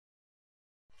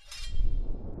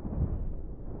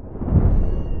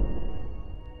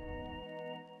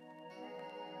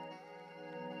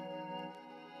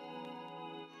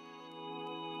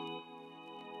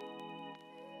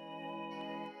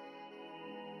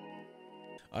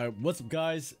Alright, what's up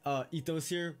guys, Ethos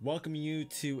here, welcoming you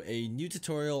to a new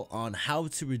tutorial on how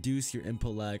to reduce your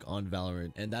input lag on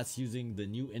Valorant, and that's using the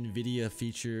new NVIDIA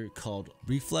feature called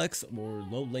Reflex or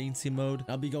low latency mode.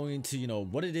 I'll be going into,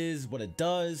 what it is, what it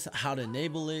does, how to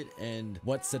enable it, and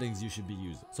what settings you should be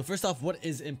using. So first off, what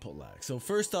is input lag? So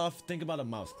first off, think about a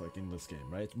mouse click in this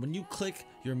game, right? When you click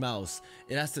your mouse,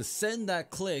 it has to send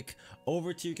that click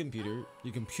over to your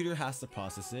computer has to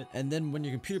process it, and then when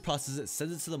your computer processes it,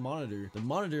 sends it to the monitor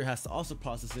has to also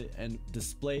process it and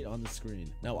display it on the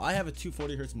screen. Now I have a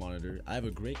 240Hz monitor, I have a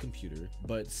great computer,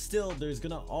 but still there's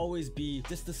gonna always be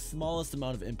just the smallest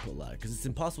amount of input lag because it's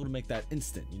impossible to make that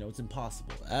instant. It's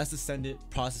impossible. It has to send it,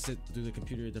 process it through the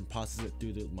computer, then process it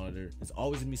through the monitor. It's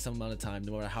always gonna be some amount of time,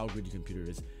 no matter how good your computer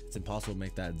is. It's impossible to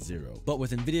make that zero. But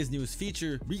with NVIDIA's newest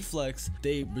feature, Reflex,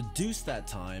 they reduce that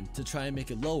time to try and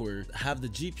make it lower, have the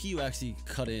GPU actually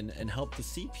cut in and help the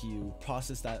CPU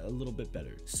process that a little bit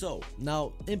better. So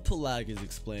now input lag is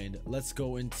explained. Let's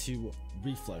go into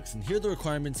Reflex, and here are the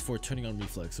requirements for turning on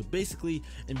Reflex. So basically,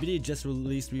 NVIDIA just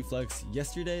released Reflex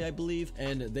yesterday, I believe,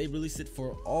 and they released it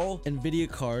for all NVIDIA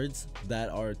cards that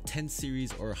are 10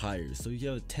 series or higher. So you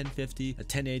have a 1050, a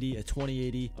 1080, a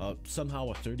 2080, somehow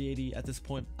a 3080 at this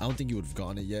point. I don't think you would have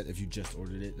gotten it yet if you just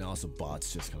ordered it, and also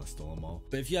bots just kind of stole them all.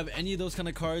 But if you have any of those kind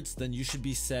of cards, then you should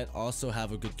be set. Also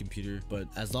have a good computer, but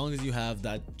as long as you have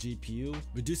that GPU,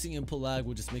 reducing input lag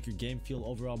will just make your game feel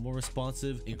overall more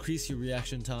responsive, increase your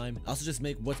reaction time, also just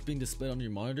make what's being displayed on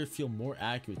your monitor feel more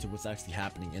accurate to what's actually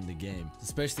happening in the game,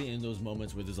 especially in those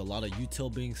moments where there's a lot of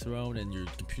util being thrown and your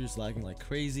computer's lagging like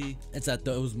crazy. It's at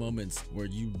those moments where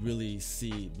you really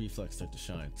see Reflex start to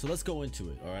shine. So let's go into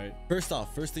it. All right, first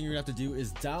thing you're gonna have to do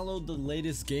is download the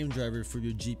latest game driver for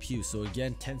your GPU. So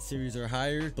again, 10 series or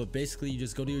higher, but basically you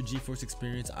just go to your GeForce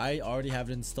Experience. I already have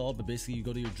it installed, but basically you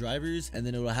go to your drivers, and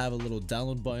then it will have a little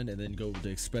download button, and then go to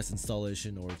express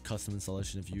installation or custom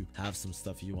installation if you have some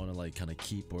stuff you want to like kind of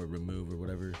keep or remove or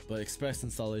whatever. But express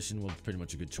installation will be pretty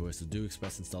much a good choice. So do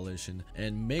express installation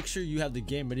and make sure you have the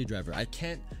game ready driver. I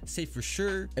can't say for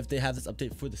sure if they have this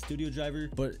update for the studio driver,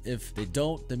 but if they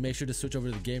don't, then make sure to switch over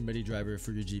to the game ready driver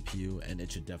for your GPU, and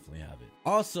it should definitely have it.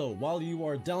 Also, while you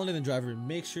are downloading the driver,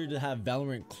 make sure to have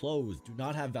Valorant closed. Do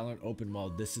not have Valorant open while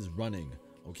this is running.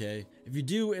 Okay, if you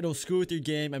do, it'll screw with your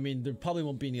game. I mean, there probably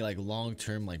won't be any like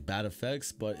long-term like bad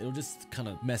effects, but it'll just kind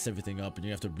of mess everything up, and you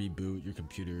have to reboot your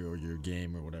computer or your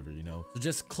game or whatever, So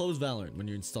just close Valorant when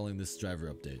you're installing this driver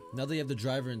update. Now that you have the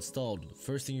driver installed,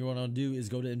 first thing you want to do is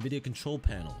go to NVIDIA control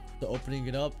panel. So opening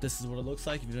it up, this is what it looks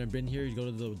like. If you've never been here, you go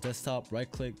to the desktop, right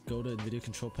click, go to NVIDIA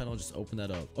control panel, just open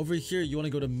that up. Over here, you want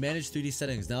to go to manage 3D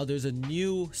settings. Now there's a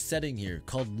new setting here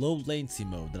called low latency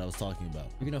mode that I was talking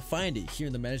about. You're gonna find it here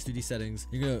in the manage 3D settings.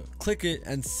 You're gonna click it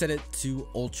and set it to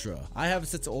ultra. I have it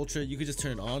set to ultra. You could just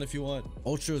turn it on if you want.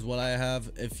 Ultra is what I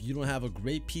have. If you don't have a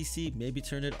great PC, maybe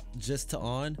turn it just to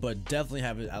on, but definitely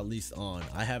have it at least on.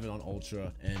 I have it on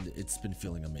ultra, and it's been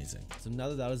feeling amazing. So now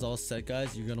that that is all set,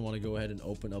 guys, you're gonna want to go ahead and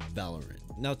open up Valorant.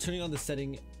 Now turning on the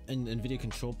setting in NVIDIA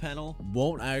control panel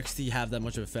won't actually have that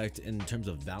much of effect in terms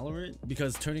of Valorant,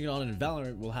 because turning it on in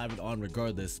Valorant will have it on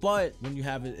regardless. But when you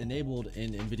have it enabled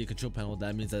in NVIDIA control panel,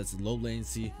 that means that it's low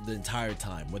latency the entire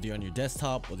time. Whether you're on your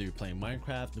desktop, whether you're playing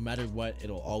Minecraft, no matter what,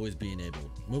 it'll always be enabled.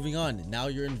 Moving on, now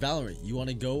you're in Valorant. You want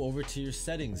to go over to your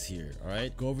settings here. All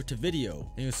right, go over to video,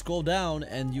 and you scroll down,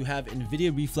 and you have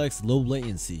NVIDIA Reflex low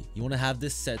latency. You want to have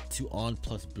this set to on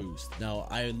plus boost. Now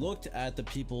I looked at the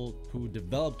people who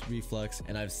developed Reflex,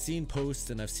 and I've seen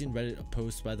posts and I've seen Reddit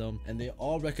posts by them, and they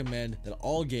all recommend that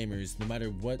all gamers, no matter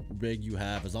what rig you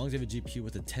have, as long as you have a GPU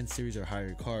with a 10 series or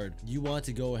higher card, you want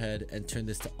to go ahead and turn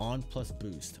this to on plus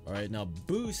boost. All right, now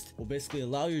boost will basically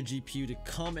allow your GPU to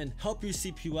come and help your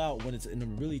CPU out when it's in a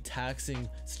really taxing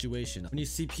situation. When your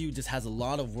CPU just has a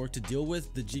lot of work to deal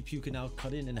with, the GPU can now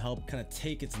cut in and help kind of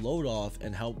take its load off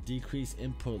and help decrease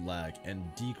input lag and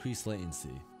decrease latency.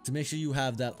 To make sure you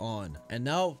have that on. And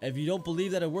now, if you don't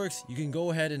believe that it works, you can go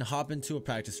ahead and hop into a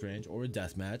practice range or a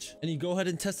deathmatch, and you go ahead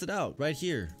and test it out right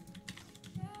here.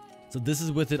 So this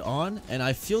is with it on, and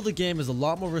I feel the game is a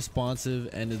lot more responsive,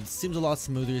 and it seems a lot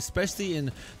smoother, especially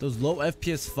in those low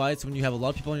FPS fights when you have a lot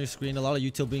of people on your screen, a lot of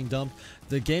util being dumped.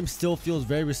 The game still feels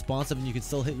very responsive, and you can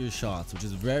still hit your shots, which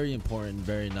is very important and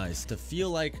very nice. To feel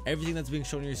like everything that's being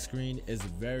shown on your screen is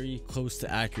very close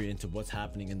to accurate into what's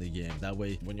happening in the game. That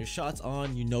way, when your shot's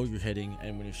on, you know you're hitting,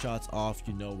 and when your shot's off,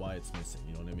 you know why it's missing.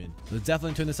 You know what I mean? So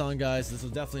definitely turn this on, guys. This will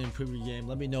definitely improve your game.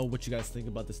 Let me know what you guys think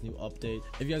about this new update.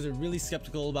 If you guys are really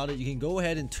skeptical about it, you can go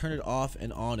ahead and turn it off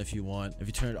and on if you want. If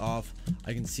you turn it off,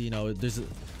 I can see, there's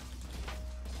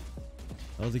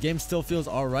a Oh, the game still feels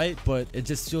alright, but it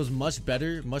just feels much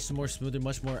better, much more smoother,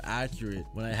 much more accurate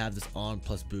when I have this on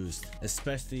plus boost,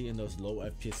 especially in those low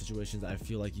FPS situations. I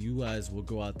feel like you guys will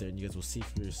go out there and you guys will see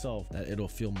for yourself that it'll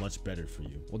feel much better for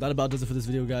you. Well, that about does it for this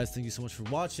video, guys. Thank you so much for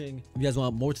watching. If you guys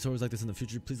want more tutorials like this in the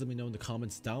future, please let me know in the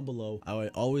comments down below. I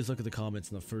always look at the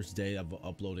comments on the first day of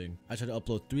uploading. I try to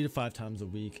upload 3 to 5 times a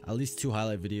week, at least 2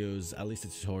 highlight videos, at least a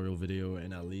tutorial video,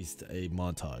 and at least a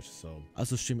montage. So I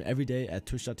also stream every day at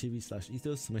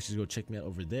twitch.tv/ethos, so make sure to go check me out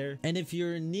over there. And if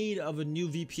you're in need of a new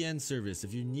VPN service,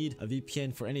 if you need a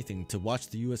VPN for anything, to watch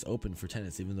the US Open for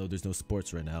tennis, even though there's no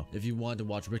sports right now, if you want to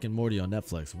watch Rick and Morty on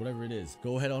Netflix, whatever it is,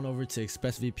 go head on over to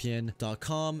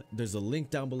expressvpn.com. there's a link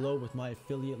down below with my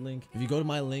affiliate link. If you go to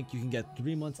my link, you can get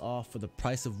 3 months off for the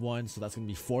price of 1, so that's going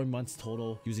to be 4 months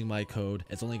total using my code.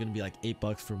 It's only going to be like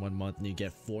 $8 for 1 month, and you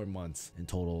get 4 months in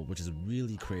total, which is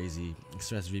really crazy.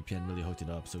 ExpressVPN really hooked it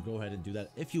up, so go ahead and do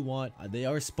that if you want. They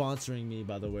are sponsoring me,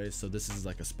 by the way, so this is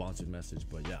like a sponsored message,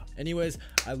 but yeah. Anyways,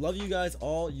 I love you guys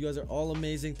all. You guys are all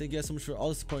amazing. Thank you guys so much for all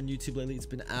the support on YouTube lately. It's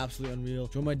been absolutely unreal.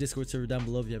 Join my Discord server down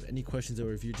below if you have any questions,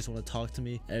 or if you just want to talk to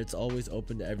me. It's always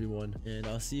open to everyone, and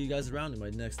I'll see you guys around in my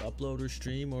next upload or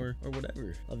stream or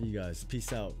whatever. Love you guys.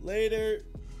 Peace out. Later.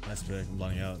 Nice pick. I'm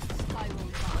blinding out.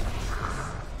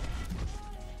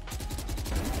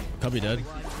 Could be dead.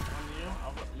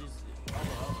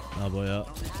 Oh boy, yeah.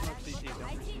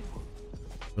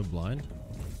 We're blind.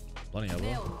 Blinding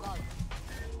elbow.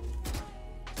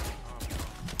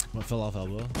 What fell off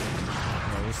elbow? No,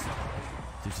 this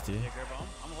TCT.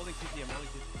 I'm holding CT. I'm holding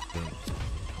CT.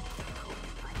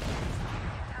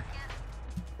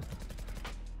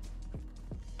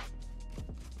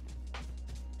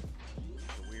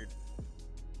 Weird.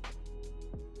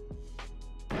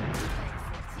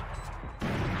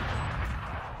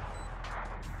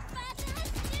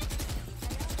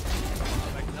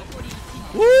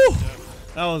 Woo!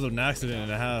 That was an accident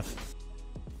and a half.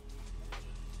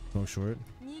 Go short.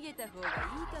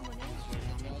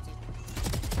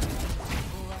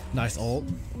 Nice ult.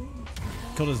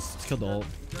 Killed the ult.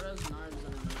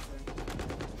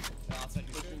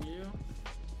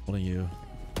 Holding you.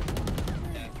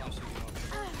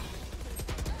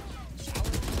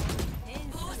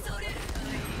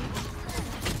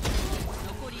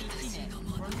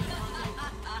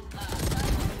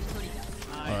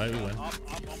 Alright, we win. Up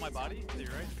on my body? You're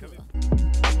right.